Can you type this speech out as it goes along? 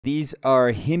These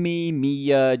are HIMI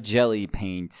Mia jelly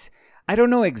paints. I don't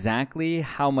know exactly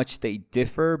how much they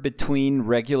differ between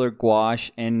regular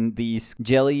gouache and these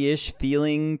jelly-ish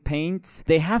feeling paints.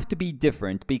 They have to be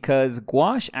different because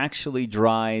gouache actually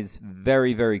dries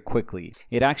very, very quickly.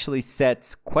 It actually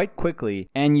sets quite quickly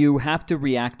and you have to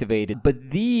reactivate it.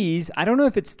 But these, I don't know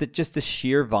if it's just the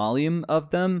sheer volume of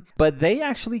them, but they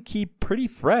actually keep pretty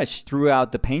fresh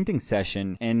throughout the painting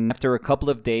session and after a couple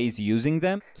of days using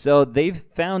them. So they've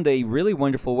found a really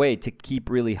wonderful way to keep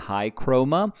really high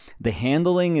chroma. The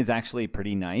handling is actually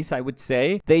pretty nice, I would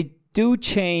say. They do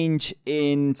change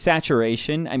in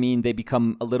saturation. I mean, they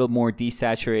become a little more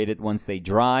desaturated once they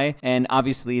dry, and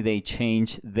obviously they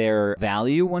change their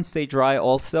value once they dry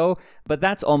also, but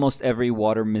that's almost every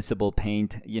water miscible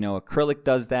paint. You know, acrylic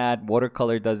does that,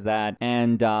 watercolor does that,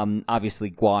 and obviously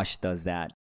gouache does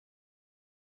that.